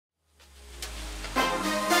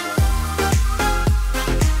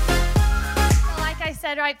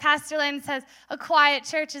said, right, Pastor Lynn says, a quiet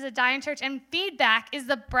church is a dying church, and feedback is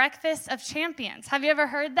the breakfast of champions. Have you ever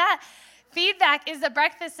heard that? Feedback is the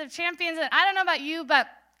breakfast of champions, and I don't know about you, but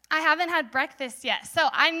I haven't had breakfast yet. So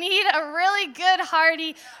I need a really good,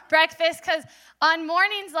 hearty breakfast, because on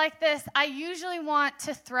mornings like this, I usually want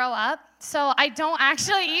to throw up. So I don't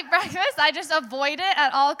actually eat breakfast. I just avoid it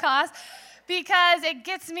at all costs because it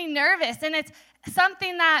gets me nervous. And it's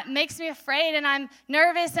something that makes me afraid, and I'm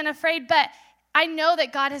nervous and afraid, but I know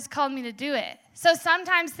that God has called me to do it. So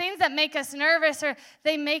sometimes things that make us nervous or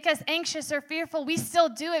they make us anxious or fearful, we still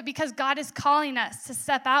do it because God is calling us to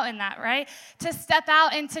step out in that, right? To step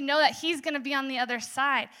out and to know that he's going to be on the other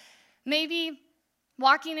side. Maybe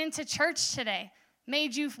walking into church today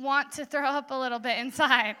made you want to throw up a little bit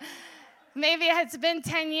inside. Maybe it's been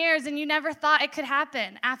 10 years and you never thought it could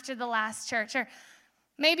happen after the last church. Or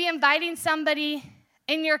maybe inviting somebody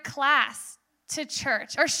in your class to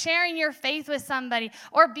church, or sharing your faith with somebody,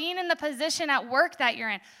 or being in the position at work that you're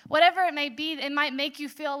in. Whatever it may be, it might make you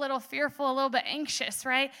feel a little fearful, a little bit anxious,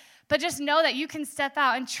 right? But just know that you can step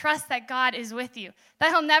out and trust that God is with you,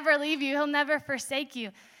 that he'll never leave you, he'll never forsake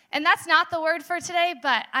you. And that's not the word for today,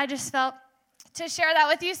 but I just felt to share that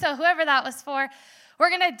with you. So whoever that was for, we're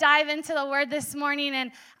going to dive into the word this morning,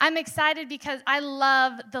 and I'm excited because I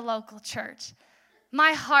love the local church.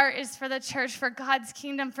 My heart is for the church, for God's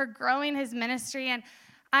kingdom, for growing his ministry, and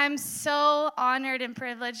I'm so honored and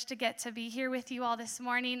privileged to get to be here with you all this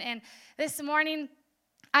morning. And this morning,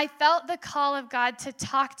 I felt the call of God to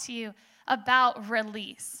talk to you about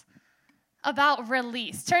release. About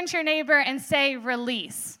release. Turn to your neighbor and say,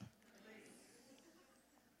 release.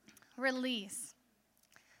 Release.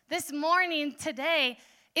 This morning, today,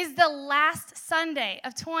 is the last Sunday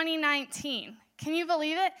of 2019. Can you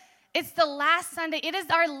believe it? It's the last Sunday. It is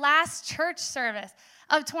our last church service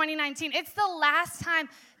of 2019. It's the last time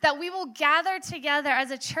that we will gather together as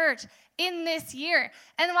a church in this year.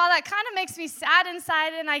 And while that kind of makes me sad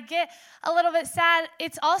inside and I get a little bit sad,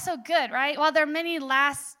 it's also good, right? While there are many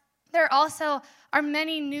lasts, there also are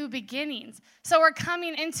many new beginnings. So we're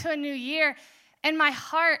coming into a new year, and my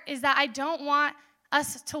heart is that I don't want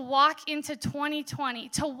us to walk into 2020,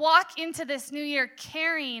 to walk into this new year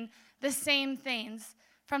carrying the same things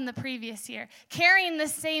from the previous year, carrying the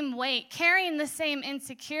same weight, carrying the same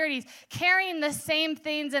insecurities, carrying the same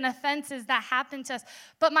things and offenses that happened to us.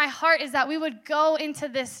 But my heart is that we would go into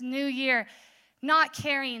this new year not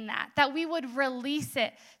carrying that we would release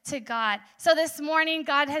it to God. So this morning,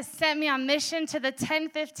 God has sent me on mission to the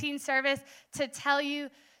 10:15 service to tell you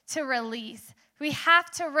to release. We have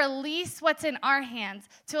to release what's in our hands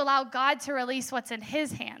to allow God to release what's in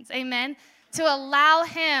his hands. Amen? To allow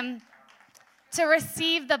him to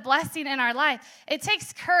receive the blessing in our life. It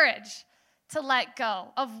takes courage to let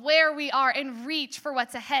go of where we are and reach for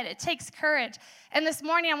what's ahead. It takes courage. And this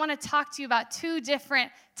morning, I want to talk to you about two different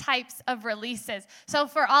types of releases. So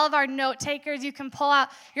for all of our note takers, you can pull out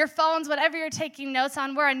your phones, whatever you're taking notes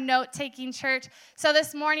on. We're a note-taking church. So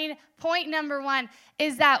this morning, point number one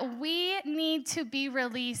is that we need to be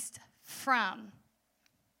released from.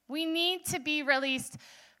 We need to be released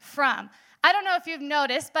from. I don't know if you've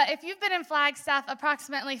noticed, but if you've been in Flagstaff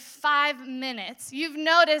approximately 5 minutes, you've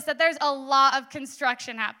noticed that there's a lot of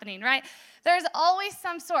construction happening, right? There's always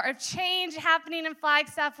some sort of change happening in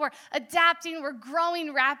Flagstaff. We're adapting, we're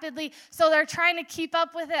growing rapidly, so they're trying to keep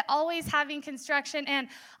up with it, always having construction. And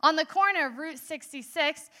on the corner of Route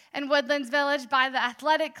 66 and Woodlands Village by the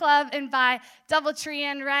Athletic Club and by Doubletree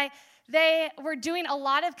Inn, right, they were doing a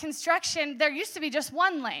lot of construction. There used to be just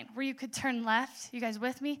one lane where you could turn left. You guys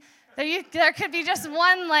with me? There could be just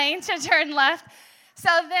one lane to turn left. So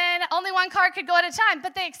then only one car could go at a time.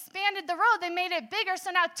 But they expanded the road. They made it bigger. So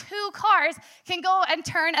now 2 cars can go and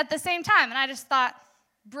turn at the same time. And I just thought,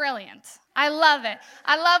 brilliant. I love it.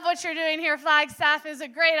 I love what you're doing here, Flagstaff. It's a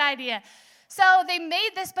great idea. So they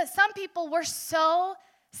made this, but some people were so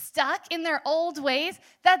stuck in their old ways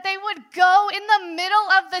that they would go in the middle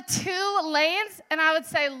of the 2 lanes. And I would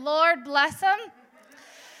say, Lord, bless them.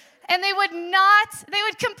 And they would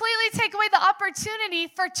completely take away the opportunity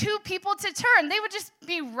for 2 people to turn. They would just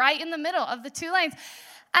be right in the middle of the 2 lanes.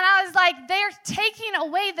 And I was like, they're taking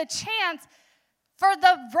away the chance for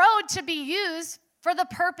the road to be used for the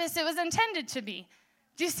purpose it was intended to be.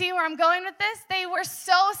 Do you see where I'm going with this? They were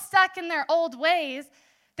so stuck in their old ways.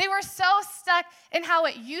 They were so stuck in how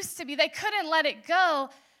it used to be. They couldn't let it go,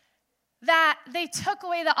 that they took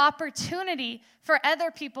away the opportunity for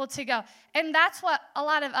other people to go. And that's what a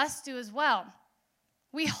lot of us do as well.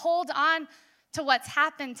 We hold on to what's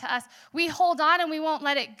happened to us. We hold on and we won't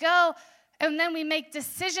let it go. And then we make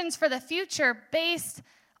decisions for the future based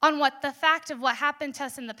on the fact of what happened to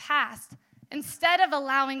us in the past. Instead of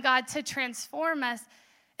allowing God to transform us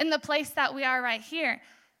in the place that we are right here,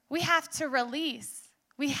 we have to release.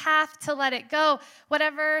 We have to let it go.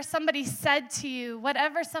 Whatever somebody said to you,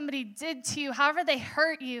 whatever somebody did to you, however they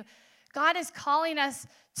hurt you, God is calling us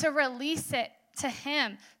to release it to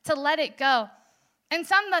him, to let it go. And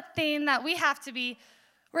something that we have to be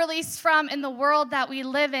released from in the world that we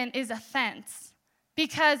live in is offense.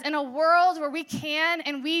 Because in a world where we can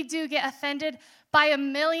and we do get offended by a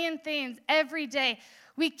million things every day,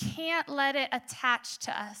 we can't let it attach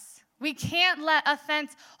to us. We can't let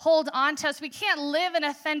offense hold on to us. We can't live an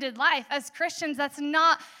offended life. As Christians, that's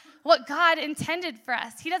not what God intended for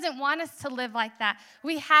us. He doesn't want us to live like that.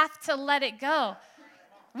 We have to let it go.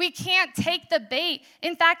 We can't take the bait.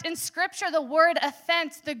 In fact, in Scripture, the word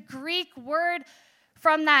offense, the Greek word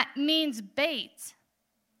from that means bait.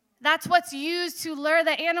 That's what's used to lure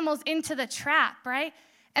the animals into the trap, right?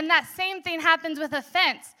 And that same thing happens with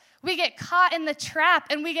offense. We get caught in the trap,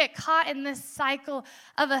 and we get caught in this cycle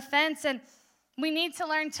of offense, and we need to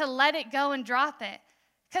learn to let it go and drop it.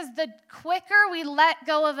 Because the quicker we let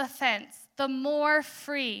go of offense, the more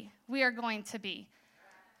free we are going to be.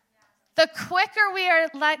 The quicker we are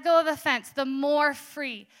let go of offense, the more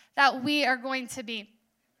free that we are going to be.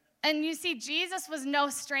 And you see, Jesus was no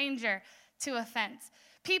stranger to offense.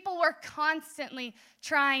 People were constantly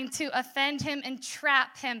trying to offend him and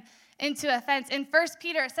trap him into offense. In 1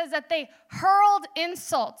 Peter, it says that they hurled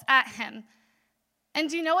insults at him. And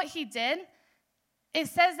do you know what he did? It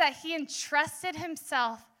says that he entrusted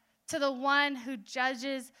himself to the one who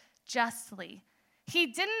judges justly. He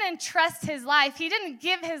didn't entrust his life. He didn't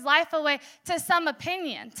give his life away to some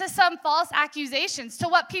opinion, to some false accusations, to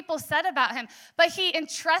what people said about him. But he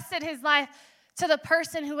entrusted his life to the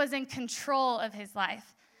person who was in control of his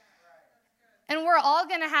life. And we're all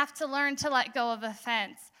going to have to learn to let go of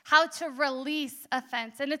offense, how to release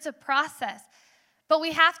offense. And it's a process. But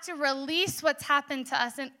we have to release what's happened to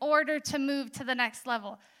us in order to move to the next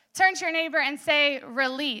level. Turn to your neighbor and say,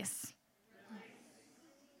 release.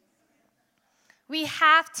 We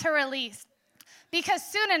have to release. Because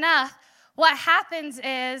soon enough, what happens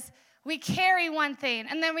is we carry one thing,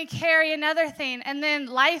 and then we carry another thing, and then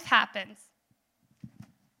life happens.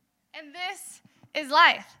 And this is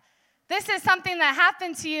life. This is something that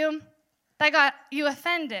happened to you that got you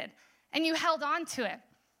offended, and you held on to it,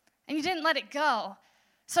 and you didn't let it go.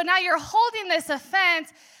 So now you're holding this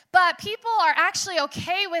offense, but people are actually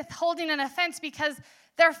okay with holding an offense because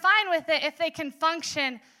they're fine with it if they can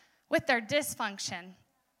function with their dysfunction.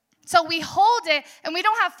 So we hold it, and we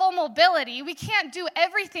don't have full mobility. We can't do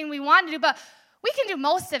everything we want to do, but we can do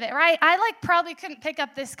most of it, right? I probably couldn't pick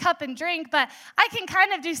up this cup and drink, but I can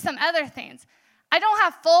kind of do some other things. I don't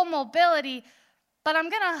have full mobility, but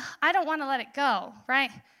I don't want to let it go,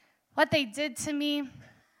 right? What they did to me,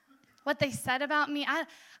 what they said about me,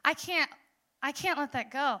 I can't let that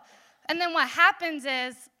go. And then what happens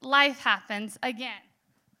is life happens again.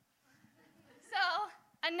 So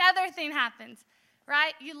another thing happens,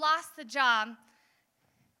 right? You lost the job.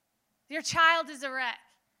 Your child is a wreck.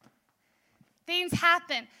 Things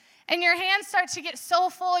happen. And your hands start to get so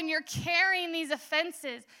full, and you're carrying these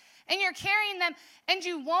offenses. And you're carrying them, and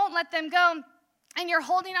you won't let them go. And you're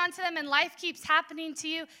holding on to them, and life keeps happening to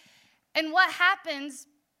you. And what happens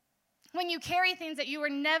when you carry things that you were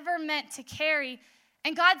never meant to carry?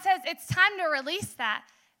 And God says, it's time to release that.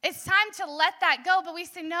 It's time to let that go. But we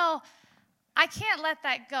say, no, I can't let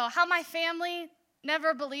that go. How my family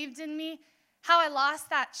never believed in me, how I lost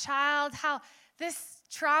that child, how this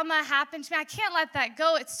trauma happened to me. I can't let that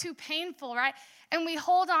go. It's too painful, right? And we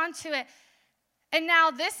hold on to it. And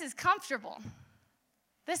now this is comfortable.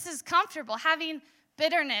 This is comfortable, having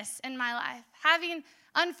bitterness in my life, having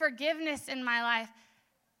unforgiveness in my life,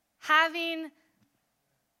 having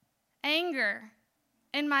anger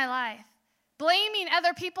in my life, blaming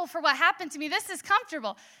other people for what happened to me. This is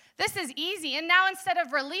comfortable. This is easy. And now instead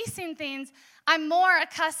of releasing things, I'm more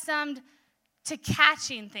accustomed to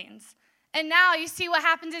catching things. And now you see what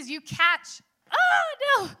happens is you catch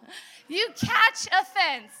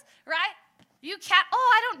offense, right?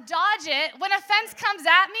 I don't dodge it. When offense comes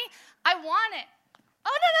at me, I want it.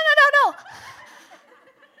 Oh, no.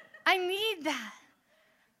 I need that.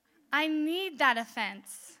 I need that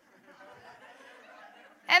offense.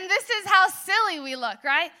 And this is how silly we look,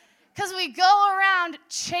 right? Because we go around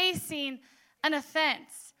chasing an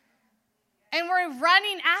offense. And we're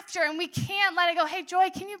running after, and we can't let it go. Hey, Joy,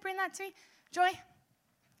 can you bring that to me? Joy,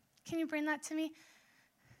 can you bring that to me?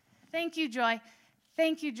 Thank you, Joy.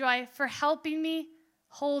 Thank you, Joy, for helping me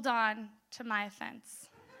hold on to my offense.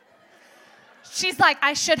 She's like,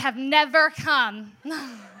 I should have never come.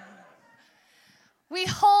 We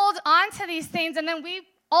hold on to these things, and then we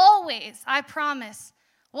always, I promise,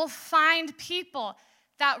 will find people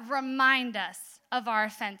that remind us of our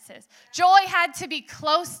offenses. Joy had to be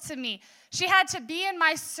close to me. She had to be in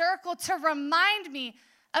my circle to remind me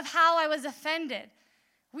of how I was offended.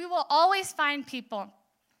 We will always find people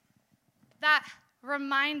that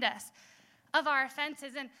remind us of our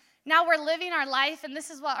offenses. And now we're living our life, and this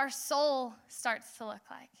is what our soul starts to look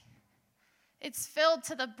like. It's filled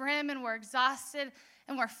to the brim, and we're exhausted,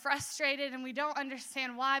 and we're frustrated, and we don't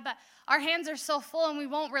understand why, but our hands are so full, and we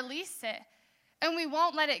won't release it, and we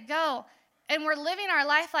won't let it go. And we're living our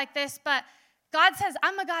life like this, but God says,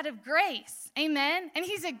 I'm a God of grace, amen? And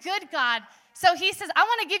he's a good God. So he says, I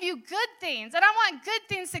want to give you good things, and I want good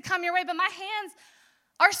things to come your way, but my hands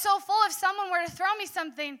are so full. If someone were to throw me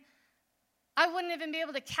something, I wouldn't even be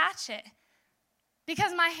able to catch it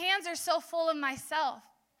because my hands are so full of myself.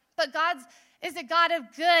 But God is a God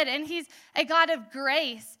of good, and he's a God of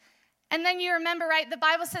grace. And then you remember, right, the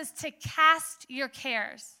Bible says to cast your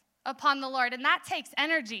cares upon the Lord, and that takes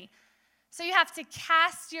energy. So you have to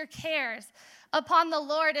cast your cares upon the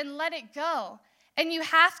Lord and let it go, and you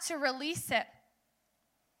have to release it.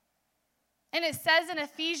 And it says in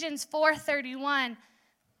Ephesians 4:31,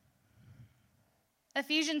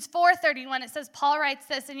 it says, Paul writes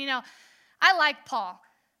this, and I like Paul.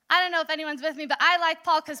 I don't know if anyone's with me, but I like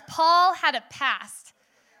Paul because Paul had a past.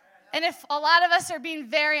 And if a lot of us are being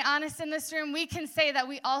very honest in this room, we can say that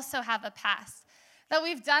we also have a past, that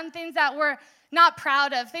we've done things that we're not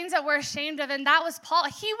proud of, things that we're ashamed of, and that was Paul.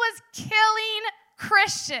 He was killing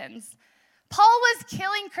Christians. Paul was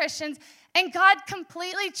killing Christians, and God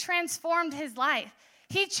completely transformed his life.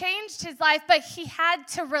 He changed his life, but he had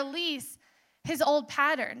to release his old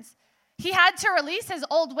patterns. He had to release his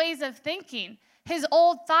old ways of thinking, his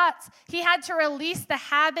old thoughts. He had to release the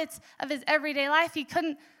habits of his everyday life. He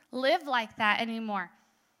couldn't live like that anymore.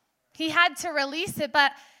 He had to release it,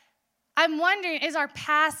 but I'm wondering, is our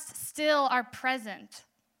past still our present?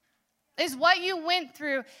 Is what you went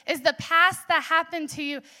through, is the past that happened to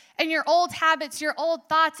you and your old habits, your old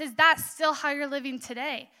thoughts, is that still how you're living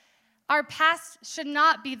today? Our past should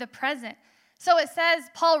not be the present. So it says,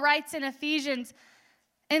 Paul writes in Ephesians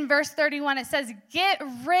in verse 31, it says, get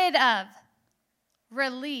rid of,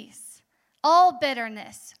 release all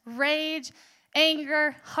bitterness, rage,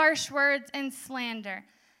 anger, harsh words, and slander,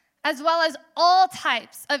 as well as all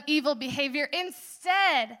types of evil behavior.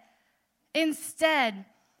 Instead,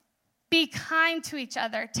 be kind to each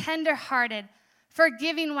other, tender-hearted,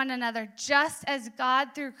 forgiving one another, just as God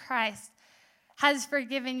through Christ has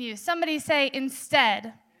forgiven you. Somebody say,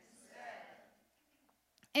 instead.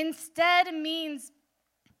 Instead means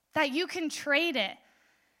that you can trade it.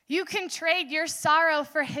 You can trade your sorrow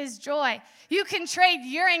for his joy. You can trade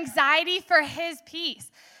your anxiety for his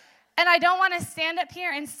peace. And I don't want to stand up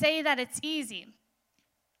here and say that it's easy,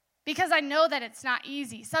 because I know that it's not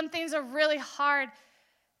easy. Some things are really hard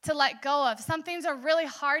to let go of. Some things are really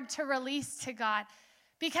hard to release to God,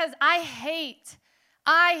 because I hate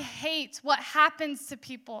what happens to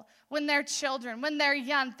people when they're children, when they're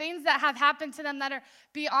young, things that have happened to them that are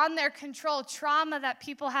beyond their control, trauma that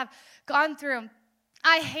people have gone through.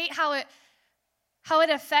 I hate how it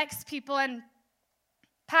affects people. And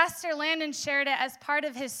Pastor Landon shared it as part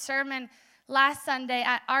of his sermon last Sunday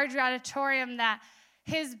at Ardrey Auditorium that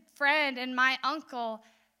his friend and my uncle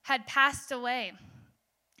had passed away.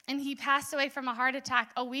 And he passed away from a heart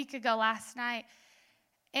attack a week ago last night.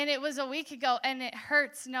 And it was a week ago, and it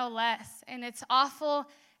hurts no less. And it's awful,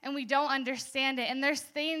 and we don't understand it. And there's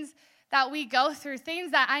things that we go through,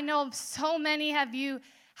 things that I know so many of you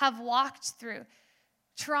have walked through.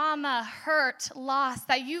 Trauma, hurt, loss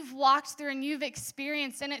that you've walked through and you've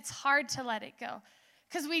experienced, and it's hard to let it go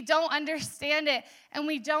because we don't understand it and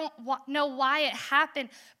we don't know why it happened.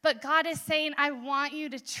 But God is saying, I want you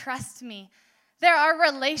to trust me. There are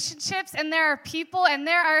relationships and there are people and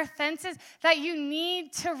there are offenses that you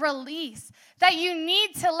need to release, that you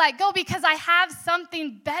need to let go, because I have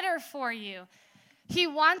something better for you. He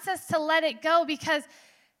wants us to let it go because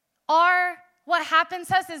what happens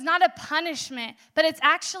to us is not a punishment, but it's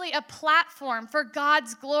actually a platform for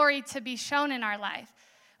God's glory to be shown in our life.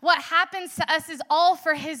 What happens to us is all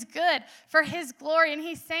for his good, for his glory. And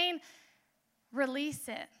he's saying, release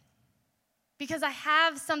it, because I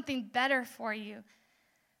have something better for you.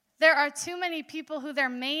 There are too many people who their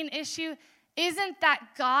main issue isn't that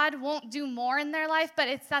God won't do more in their life, but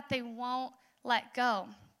it's that they won't let go.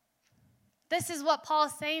 This is what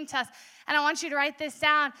Paul's saying to us, and I want you to write this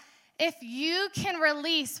down. If you can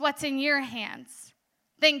release what's in your hands,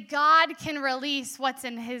 then God can release what's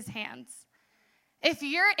in his hands. If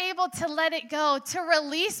you're able to let it go, to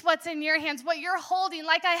release what's in your hands, what you're holding,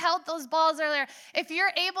 like I held those balls earlier, if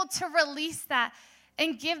you're able to release that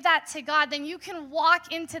and give that to God, then you can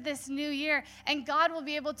walk into this new year and God will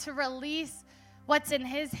be able to release what's in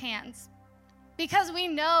his hands. Because we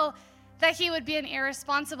know that he would be an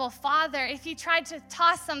irresponsible father if he tried to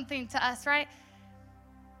toss something to us, right?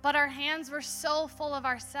 But our hands were so full of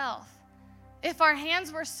ourselves. If our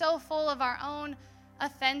hands were so full of our own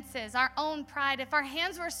offenses, our own pride, if our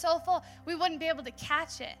hands were so full, we wouldn't be able to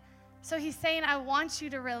catch it. So he's saying, I want you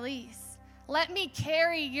to release. Let me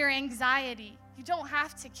carry your anxiety. You don't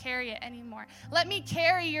have to carry it anymore. Let me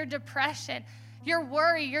carry your depression, your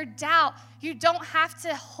worry, your doubt. You don't have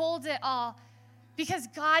to hold it all because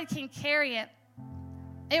God can carry it.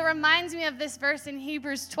 It reminds me of this verse in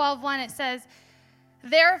Hebrews 12:1. It says,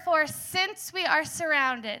 therefore, since we are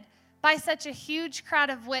surrounded by such a huge crowd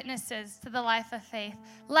of witnesses to the life of faith,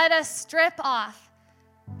 let us strip off,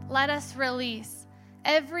 let us release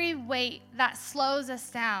every weight that slows us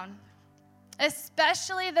down,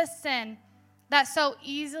 especially the sin that so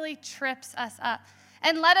easily trips us up.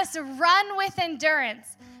 And let us run with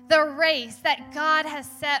endurance the race that God has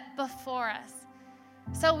set before us.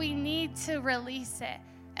 So we need to release it.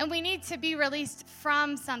 And we need to be released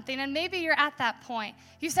from something. And maybe you're at that point.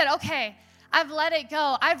 You said, okay, I've let it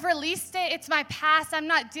go. I've released it. It's my past. I'm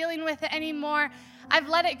not dealing with it anymore. I've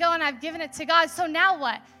let it go and I've given it to God. So now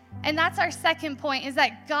what? And that's our second point, is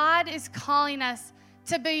that God is calling us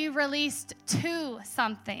to be released to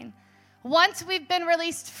something. Once we've been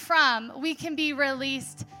released from, we can be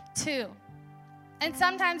released to. And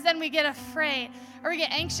sometimes then we get afraid or we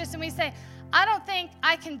get anxious and we say, I don't think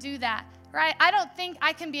I can do that. Right? I don't think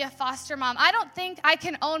I can be a foster mom. I don't think I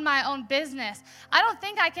can own my own business. I don't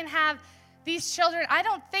think I can have these children. I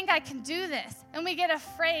don't think I can do this. And we get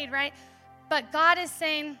afraid, right? But God is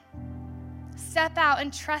saying, step out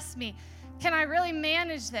and trust me. Can I really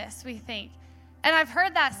manage this, we think? And I've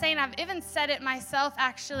heard that saying. I've even said it myself,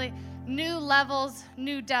 actually. New levels,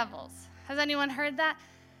 new devils. Has anyone heard that?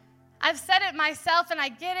 I've said it myself, and I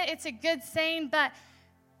get it. It's a good saying, but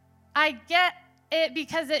I get it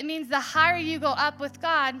because it means the higher you go up with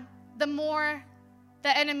God, the more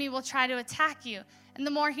the enemy will try to attack you and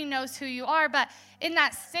the more he knows who you are. But in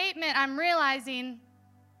that statement, I'm realizing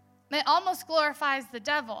it almost glorifies the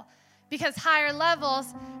devil because higher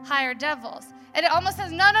levels, higher devils. And it almost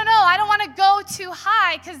says, no, I don't want to go too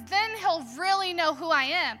high because then he'll really know who I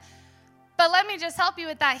am. But let me just help you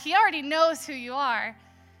with that. He already knows who you are.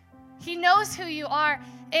 He knows who you are.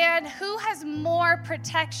 And who has more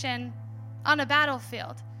protection on a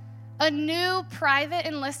battlefield? A new private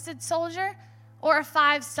enlisted soldier or a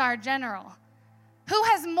 5-star general? Who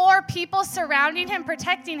has more people surrounding him,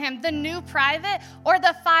 protecting him, the new private or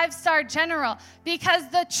the 5-star general? Because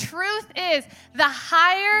the truth is, the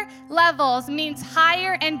higher levels means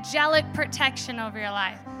higher angelic protection over your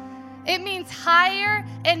life. It means higher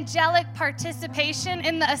angelic participation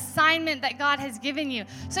in the assignment that God has given you.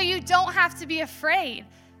 So you don't have to be afraid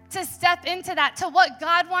to step into that, to what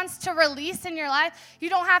God wants to release in your life. You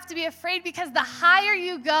don't have to be afraid because the higher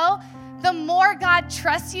you go, the more God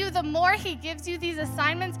trusts you, the more he gives you these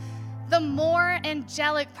assignments, the more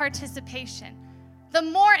angelic participation, the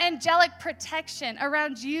more angelic protection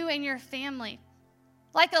around you and your family.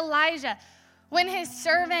 Like Elijah, when his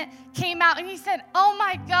servant came out and he said, oh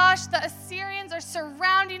my gosh, the Assyrians are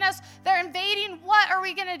surrounding us. They're invading. What are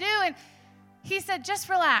we going to do? And he said, just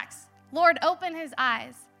relax. Lord, open his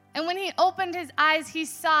eyes. And when he opened his eyes, he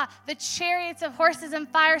saw the chariots of horses and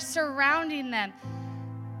fire surrounding them.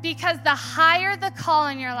 Because the higher the call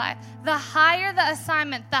in your life, the higher the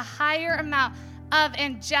assignment, the higher amount of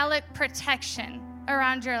angelic protection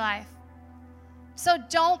around your life. So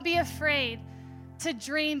don't be afraid to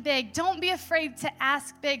dream big. Don't be afraid to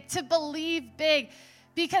ask big, to believe big,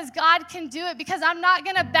 because God can do it. Because I'm not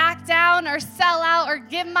going to back down or sell out or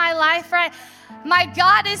give my life, right? My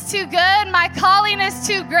God is too good. My calling is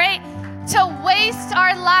too great to waste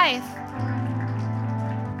our life.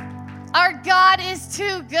 Our God is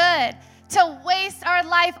too good to waste our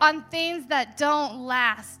life on things that don't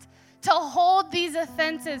last, to hold these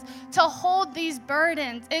offenses, to hold these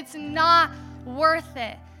burdens. It's not worth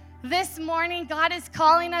it. This morning, God is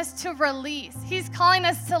calling us to release. He's calling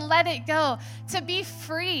us to let it go, to be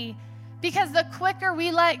free, because the quicker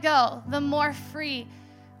we let go, the more free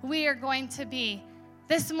we are going to be.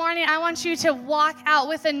 This morning, I want you to walk out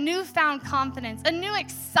with a newfound confidence, a new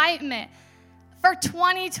excitement for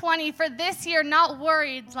 2020, for this year, not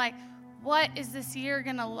worried, like, what is this year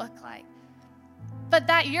going to look like? but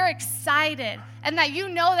that you're excited and that you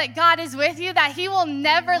know that God is with you, that he will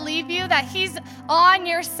never leave you, that he's on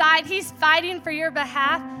your side, he's fighting for your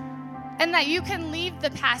behalf, and that you can leave the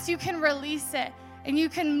past, you can release it, and you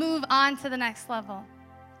can move on to the next level.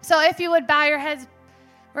 So if you would bow your heads,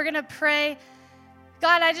 we're going to pray.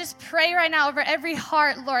 God, I just pray right now over every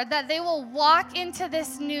heart, Lord, that they will walk into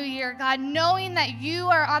this new year, God, knowing that you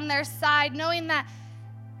are on their side, knowing that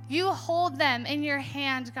you hold them in your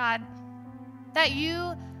hand, God, that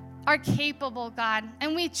you are capable, God,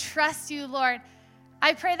 and we trust you, Lord.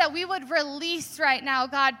 I pray that we would release right now,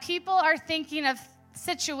 God. People are thinking of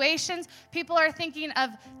situations. People are thinking of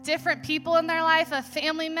different people in their life, of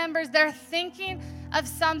family members. They're thinking of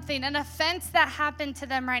something, an offense that happened to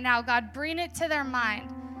them right now. God, bring it to their mind.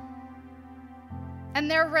 And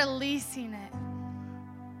they're releasing it.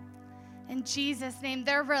 In Jesus' name,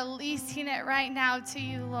 they're releasing it right now to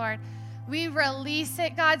you, Lord. We release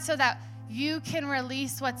it, God, so that you can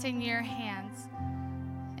release what's in your hands.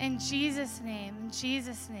 In Jesus'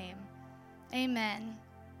 name, amen.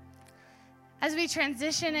 As we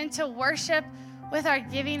transition into worship with our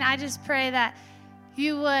giving, I just pray that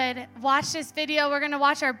you would watch this video. We're going to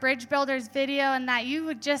watch our Bridge Builders video, and that you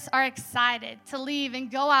would just are excited to leave and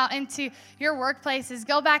go out into your workplaces,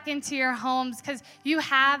 go back into your homes, because you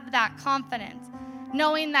have that confidence,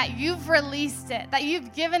 knowing that you've released it, that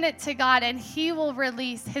you've given it to God, and he will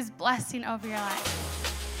release his blessing over your life.